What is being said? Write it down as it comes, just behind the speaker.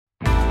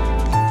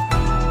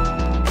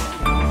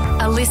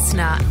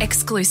listener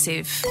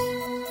exclusive.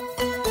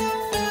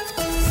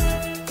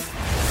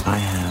 I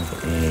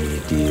have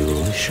a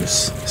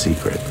delicious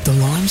secret. The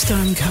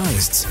Limestone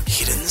Coast's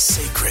hidden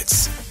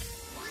secrets.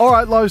 All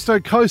right,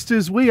 Limestone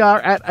Coasters, we are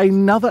at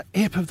another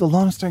ep of the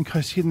Limestone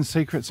Coast Hidden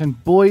Secrets,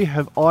 and boy,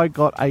 have I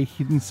got a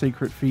hidden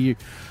secret for you.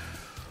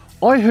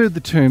 I heard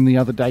the term the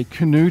other day,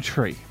 canoe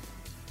tree,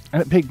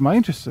 and it piqued my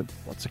interest.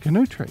 What's a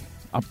canoe tree?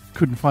 I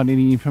couldn't find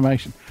any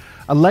information.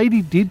 A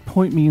lady did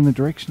point me in the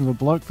direction of a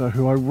bloke, though,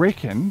 who I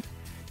reckon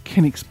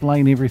can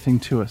explain everything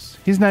to us.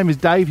 His name is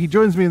Dave. He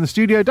joins me in the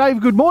studio.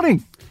 Dave, good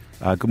morning.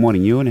 Good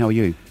morning, Ewan. How are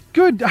you?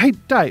 Good. Hey,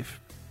 Dave,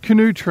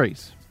 canoe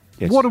trees.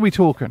 Yes. What are we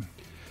talking?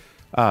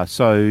 A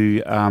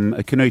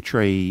canoe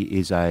tree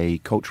is a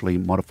culturally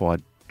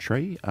modified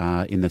tree.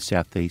 In the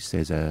southeast,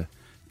 there's a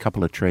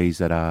couple of trees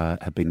that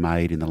have been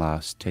made in the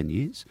last 10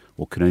 years,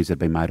 or canoes that have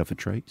been made off of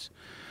trees.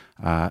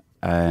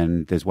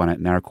 And there's one at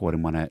Narracourt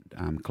and one at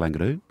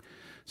Canoe.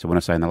 So when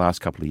I say in the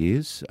last couple of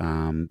years,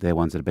 they're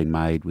ones that have been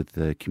made with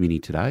the community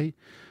today.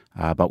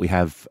 But we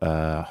have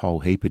a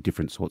whole heap of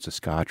different sorts of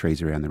scar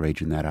trees around the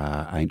region that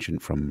are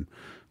ancient from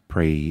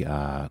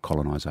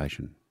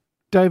pre-colonisation.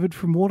 David,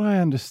 from what I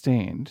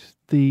understand,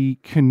 the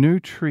canoe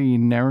tree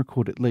in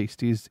Narracourt, at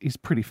least, is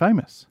pretty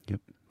famous.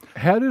 Yep.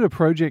 How did a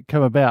project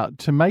come about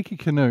to make a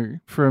canoe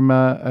from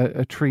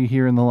a tree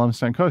here in the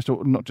Limestone Coast,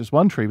 or not just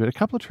one tree, but a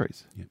couple of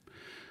trees? Yep.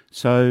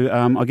 So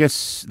I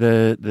guess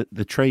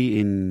the tree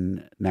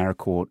in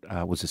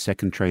Narracourt was the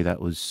second tree that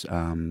was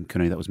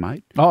canoe that was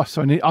made. Oh,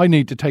 so I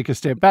need to take a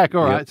step back.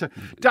 All right. So,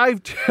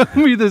 Dave, tell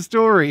me the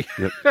story.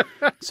 Yep.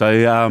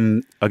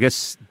 So I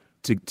guess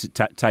to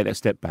take that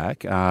step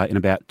back, in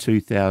about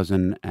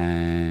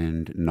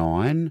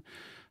 2009,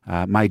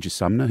 Major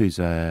Sumner, who's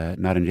a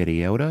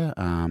Ngarrindjeri elder,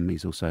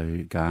 he's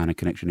also Kaurna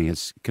connection. He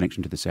has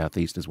connection to the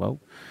southeast as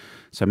well.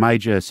 So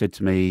Major said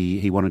to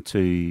me he wanted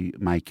to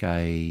make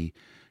a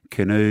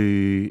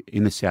canoe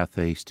in the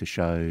southeast to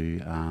show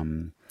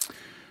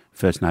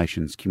First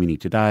Nations community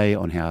today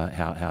on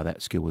how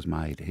that skill was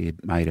made. He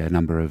had made a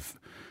number of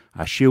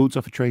shields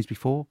off of trees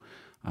before,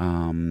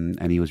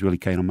 and he was really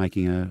keen on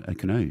making a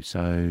canoe.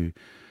 So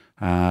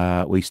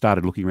we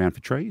started looking around for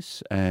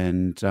trees,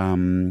 and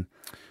I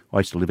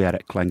used to live out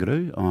at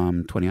Clangaroo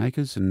on 20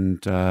 acres,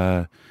 and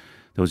there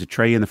was a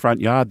tree in the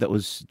front yard that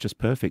was just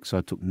perfect. So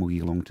I took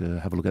Moogie along to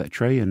have a look at that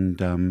tree,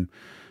 and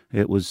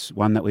it was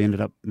one that we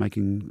ended up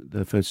making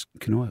the first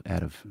canoe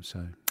out of.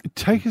 So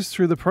take us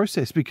through the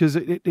process, because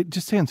it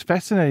just sounds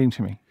fascinating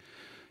to me.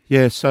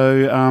 Yeah,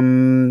 so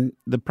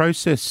the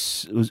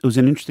process was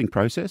an interesting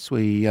process.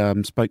 We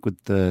spoke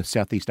with the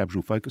Southeast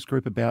Aboriginal Focus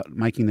Group about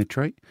making the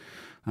tree.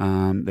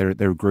 They're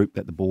a group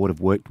that the board have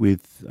worked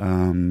with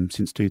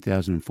since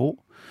 2004.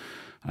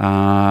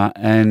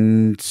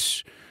 And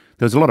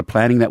there was a lot of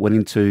planning that went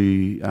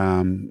into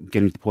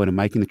getting to the point of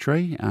making the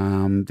tree.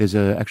 There's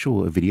a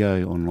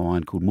video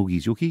online called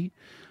Moogie's Yuki.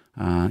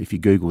 If you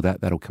Google that,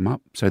 that'll come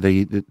up. So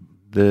the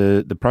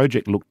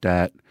project looked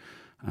at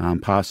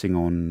passing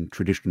on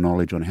traditional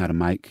knowledge on how to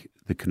make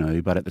the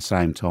canoe, but at the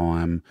same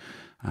time,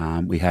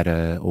 we had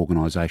an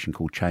organisation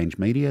called Change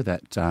Media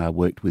that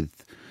worked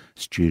with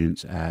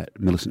students at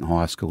Millicent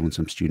High School and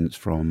some students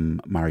from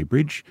Murray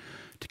Bridge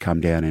to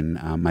come down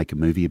and make a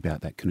movie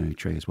about that canoe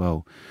tree as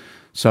well.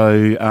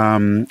 So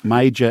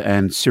Major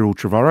and Cyril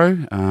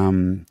Trevorrow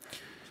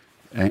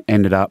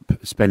ended up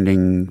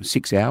spending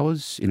 6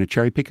 hours in a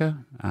cherry picker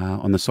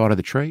on the side of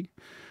the tree.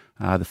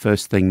 The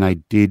first thing they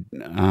did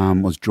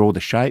was draw the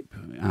shape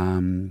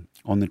on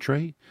the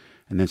tree,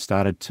 and then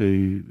started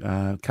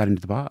to cut into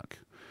the bark.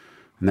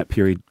 And that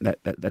period,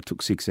 that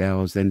took 6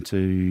 hours then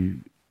to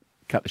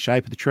cut the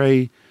shape of the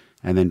tree,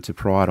 and then to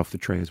pry it off the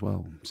tree as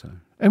well. So.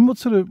 And what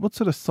sort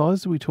of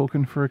size are we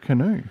talking for a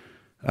canoe?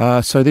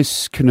 So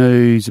this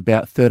canoe is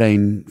about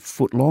 13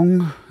 foot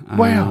long.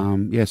 Wow.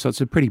 So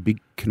it's a pretty big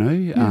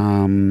canoe.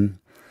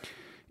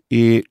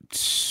 Yeah.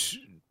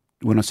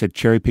 When I said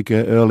cherry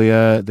picker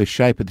earlier, the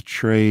shape of the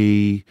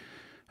tree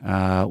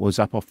was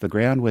up off the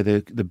ground where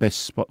the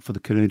best spot for the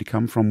canoe to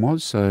come from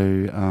was.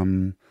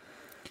 So,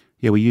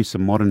 we used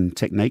some modern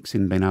techniques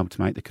in being able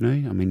to make the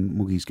canoe. I mean,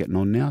 Moogie's getting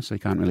on now, so you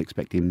can't really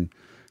expect him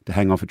to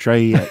hang off a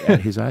tree at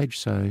his age.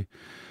 So,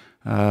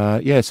 so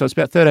it's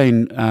about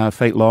 13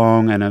 feet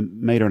long and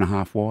 1.5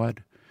 meters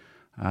wide.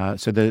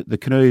 So the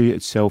canoe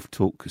itself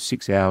took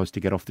 6 hours to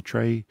get off the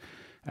tree.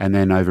 And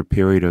then over a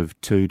period of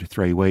 2 to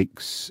 3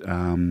 weeks,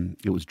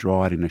 it was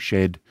dried in a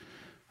shed,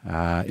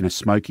 in a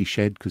smoky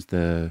shed, because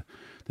the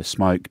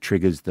smoke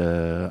triggers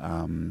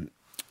the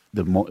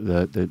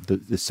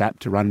sap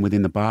to run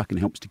within the bark and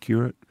helps to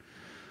cure it.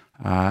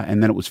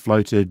 And then it was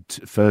floated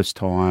first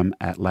time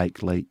at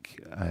Lake Leak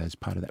as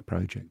part of that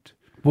project.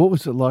 What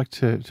was it like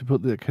to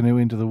put the canoe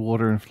into the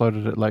water and float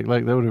it at Lake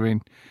Leak? That would have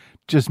been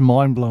just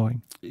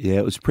mind-blowing. Yeah,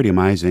 it was pretty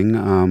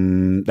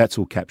amazing. That's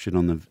all captured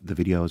on the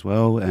video as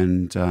well.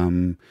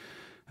 And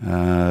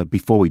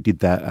before we did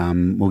that,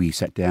 Moogie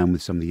sat down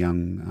with some of the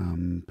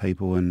young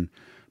people and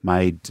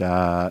made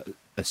a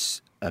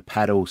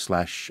paddle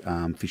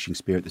 / fishing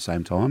spear at the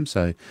same time.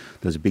 So there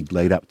was a big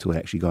lead up to it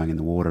actually going in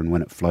the water, and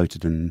when it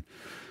floated and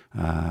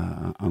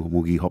Uncle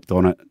Moogie hopped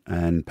on it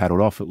and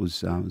paddled off. It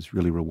was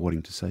really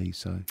rewarding to see.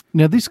 So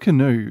Now, this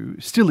canoe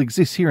still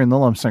exists here in the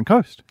Limestone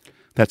Coast.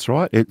 that's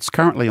right. It's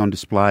currently on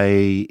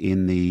display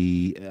in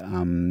the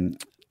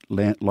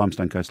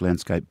Limestone Coast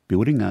Landscape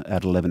Building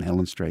at 11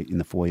 Helen Street in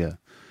the foyer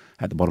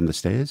at the bottom of the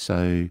stairs.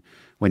 So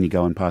when you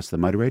go and past the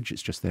motor edge,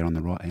 it's just there on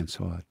the right-hand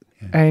side.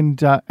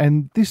 Yeah.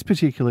 And this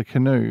particular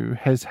canoe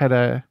has had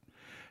a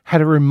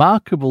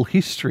remarkable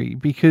history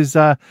because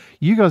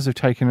you guys have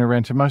taken it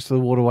around to most of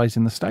the waterways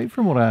in the state,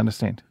 from what I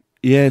understand.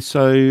 Yeah,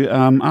 so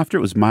after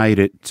it was made,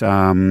 it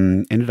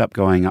ended up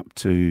going up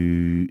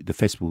to the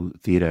Festival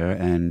Theatre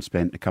and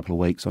spent a couple of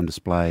weeks on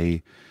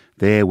display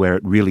there, where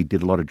it really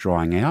did a lot of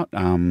drying out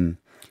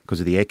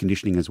because of the air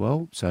conditioning as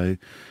well. So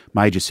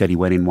Major said he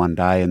went in one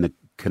day and the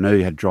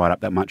canoe had dried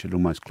up that much it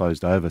almost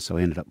closed over, so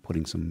he ended up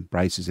putting some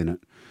braces in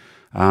it.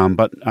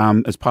 But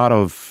as part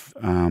of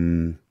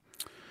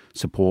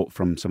support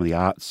from some of the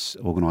arts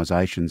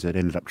organisations, it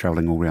ended up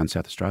travelling all around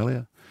South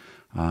Australia.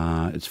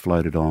 It's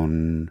floated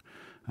on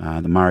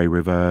the Murray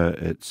River,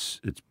 it's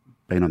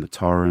been on the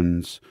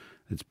Torrens,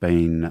 it's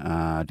been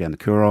down the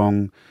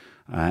Coorong,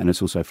 and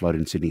it's also floated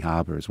in Sydney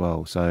Harbour as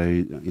well. So,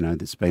 you know,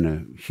 it's been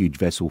a huge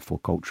vessel for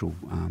cultural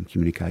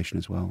communication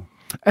as well.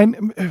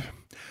 And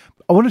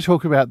I want to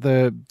talk about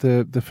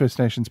the First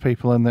Nations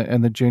people and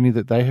the journey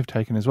that they have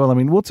taken as well. I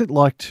mean, what's it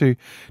like to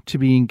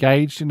be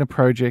engaged in a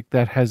project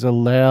that has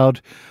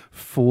allowed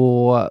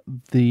for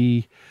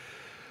the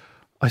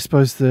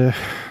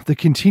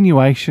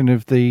continuation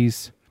of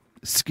these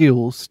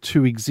skills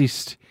to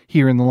exist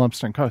here in the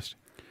Limestone Coast?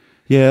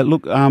 Yeah,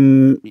 look,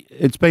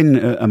 it's been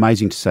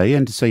amazing to see,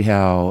 and to see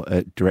how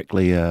it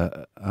directly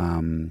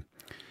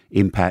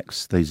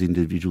impacts these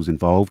individuals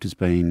involved has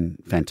been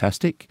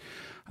fantastic.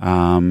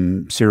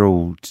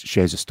 Cyril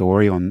shares a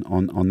story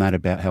on that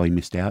about how he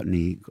missed out and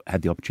he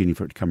had the opportunity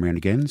for it to come around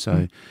again.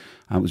 So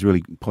it was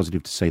really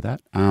positive to see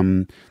that.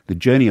 The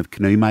journey of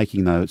canoe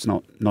making, though, it's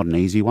not an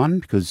easy one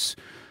because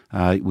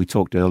we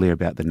talked earlier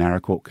about the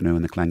Narracourt canoe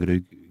and the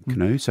Clangadoo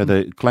canoe. So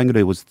the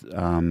Clangadoo was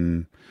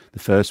the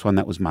first one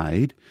that was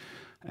made,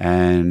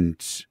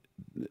 and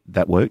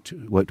that worked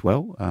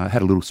well.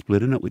 Had a little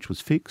split in it, which was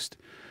fixed.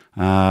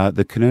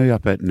 The canoe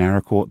up at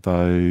Narracourt,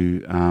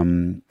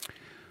 though,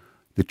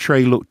 the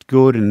tree looked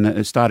good and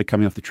it started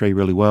coming off the tree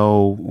really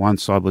well. One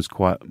side was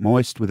quite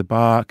moist with the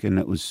bark and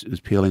it was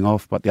peeling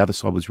off, but the other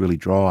side was really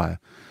dry.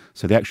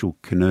 So the actual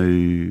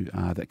canoe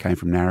that came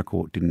from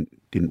Narracourt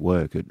didn't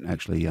work. It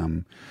actually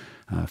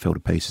fell to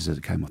pieces as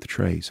it came off the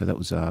tree. So that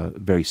was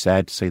very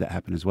sad to see that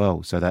happen as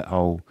well. So that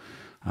whole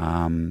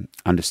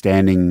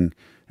understanding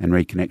and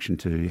reconnection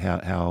to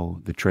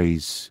how the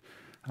trees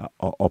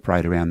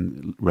operate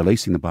around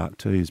releasing the bark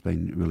too has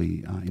been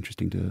really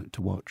interesting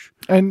to watch.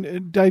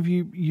 And Dave,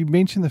 you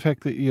mentioned the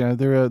fact that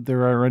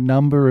there are a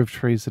number of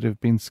trees that have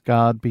been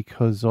scarred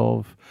because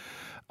of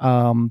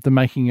the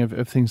making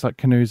of things like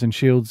canoes and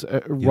shields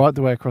right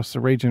the way across the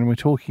region. And we're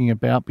talking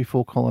about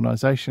before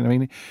colonisation. I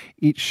mean,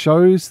 it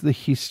shows the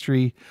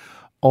history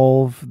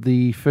of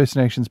the First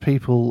Nations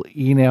people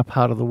in our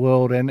part of the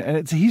world, and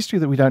it's a history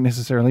that we don't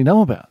necessarily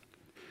know about.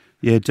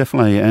 Yeah,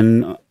 definitely.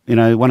 And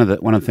one of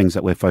the things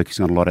that we're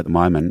focusing on a lot at the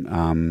moment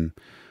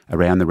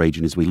around the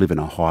region is we live in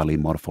a highly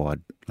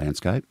modified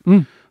landscape.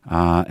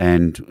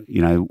 And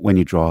when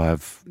you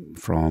drive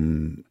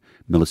from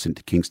Millicent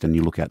to Kingston,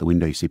 you look out the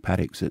window, you see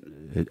paddocks.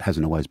 It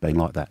hasn't always been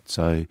like that.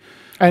 So,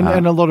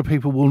 and a lot of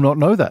people will not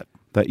know that.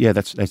 But yeah,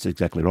 that's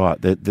exactly right.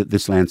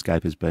 This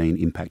landscape has been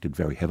impacted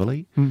very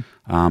heavily.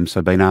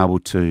 So being able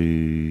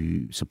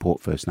to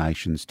support First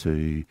Nations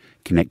to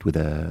connect with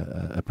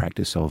a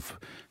practice of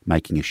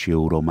making a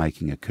shield or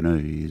making a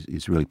canoe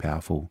is really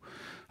powerful.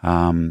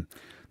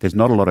 There's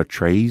not a lot of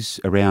trees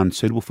around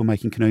suitable for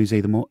making canoes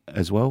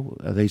as well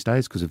these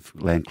days because of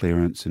land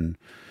clearance and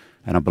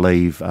I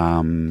believe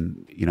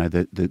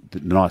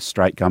the nice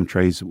straight gum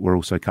trees were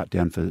also cut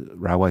down for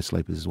railway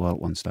sleepers as well at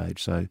one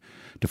stage. So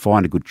to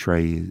find a good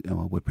tree,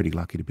 we're pretty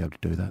lucky to be able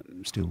to do that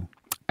still.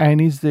 And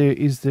is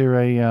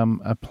there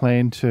a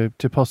plan to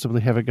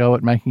possibly have a go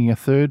at making a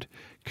third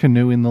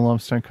canoe in the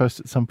Limestone Coast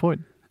at some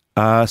point?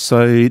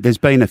 So there's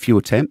been a few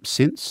attempts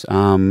since.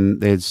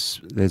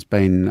 There's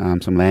been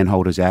some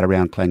landholders out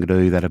around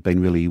Clangadoo that have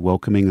been really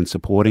welcoming and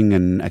supporting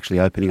and actually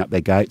opening up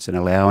their gates and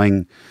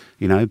allowing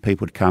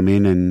people to come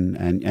in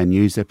and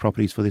use their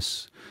properties for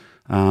this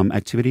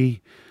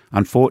activity.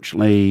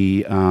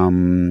 Unfortunately,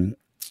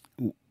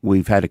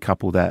 we've had a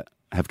couple that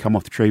have come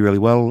off the tree really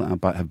well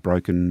but have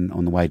broken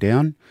on the way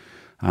down.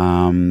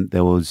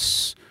 There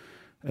was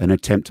an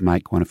attempt to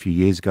make one a few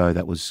years ago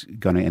that was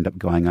going to end up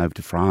going over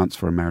to France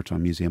for a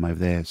maritime museum over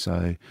there.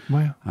 So,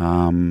 wow.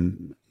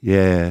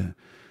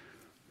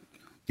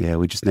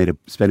 We just need to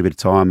spend a bit of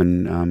time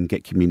and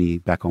get community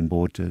back on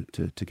board to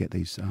get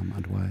these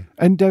underway.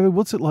 And David,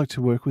 what's it like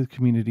to work with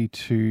community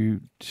to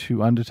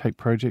undertake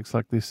projects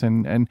like this?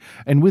 And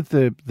with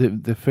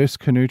the first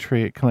canoe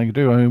tree at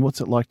Clangadoo, I mean,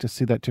 what's it like to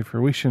see that to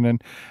fruition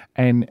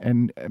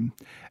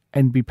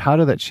and be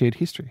part of that shared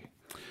history?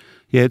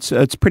 Yeah,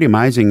 it's pretty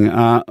amazing.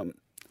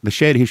 The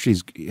shared history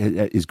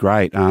is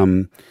great.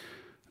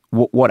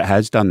 what it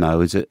has done,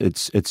 though, is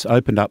it's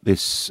opened up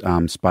this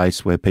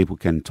space where people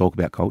can talk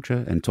about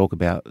culture and talk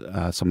about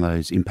some of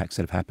those impacts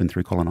that have happened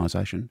through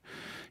colonisation.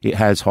 It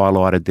has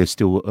highlighted there's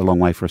still a long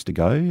way for us to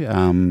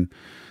go.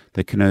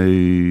 The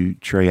Canoe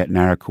tree at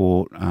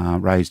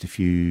Naracoorte raised a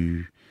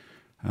few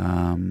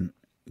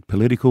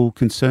political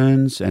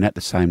concerns, and at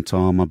the same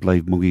time, I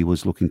believe Moogie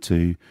was looking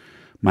to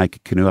make a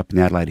canoe up in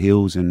the Adelaide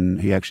Hills, and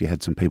he actually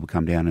had some people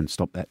come down and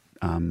stop that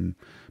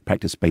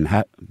practice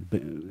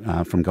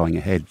from going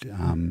ahead,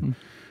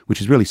 which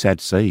is really sad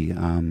to see.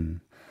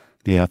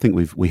 I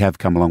think we have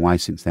come a long way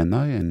since then, though,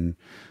 and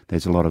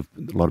there's a lot of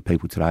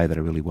people today that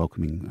are really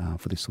welcoming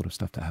for this sort of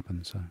stuff to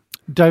happen. So,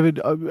 David,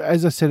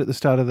 as I said at the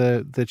start of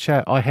the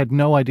chat, I had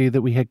no idea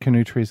that we had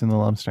canoe trees in the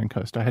Limestone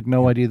Coast. I had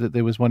no idea that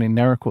there was one in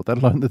Naracoorte, let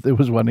alone that there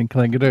was one in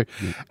Kalangadoo.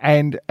 Yeah.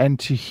 And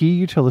to hear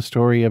you tell a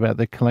story about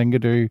the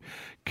Kalangadoo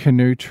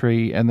canoe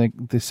tree and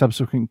the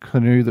subsequent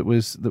canoe that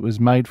was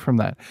made from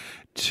that,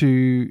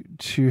 to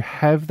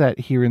have that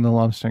here in the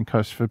Limestone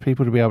Coast, for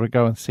people to be able to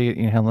go and see it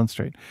in Helen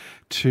Street,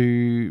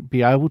 to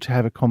be able to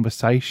have a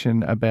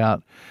conversation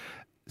about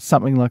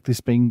something like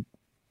this being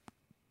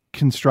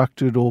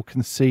constructed or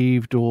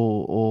conceived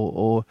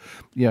or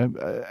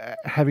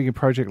having a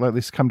project like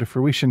this come to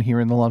fruition here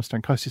in the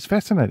Limestone Coast is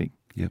fascinating.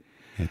 Yep.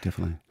 Yeah,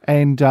 definitely.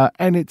 And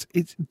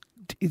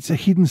it's a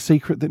hidden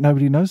secret that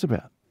nobody knows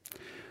about.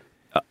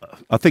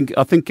 I think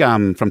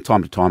from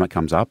time to time it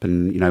comes up,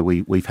 and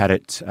we've had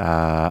it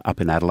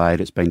up in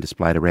Adelaide. It's been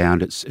displayed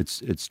around.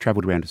 It's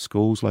travelled around to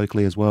schools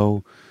locally as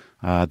well.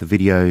 The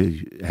video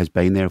has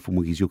been there for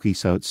Moogie's Yuki,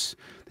 so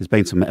there's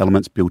been some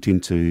elements built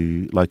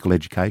into local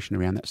education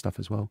around that stuff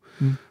as well.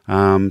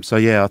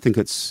 I think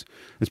it's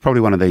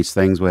probably one of these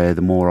things where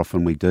the more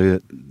often we do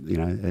it,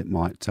 it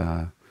might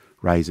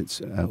raise its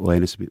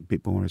awareness a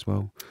bit more as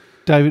well.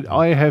 David,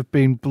 I have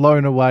been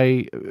blown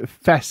away,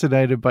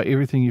 fascinated by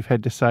everything you've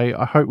had to say.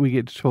 I hope we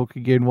get to talk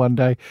again one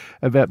day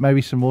about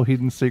maybe some more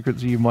hidden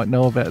secrets you might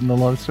know about in the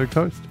Limestone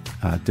Coast.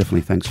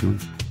 Definitely. Thanks, Sean.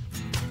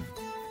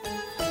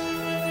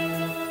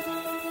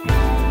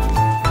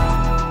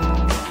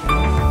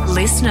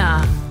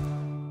 Listener.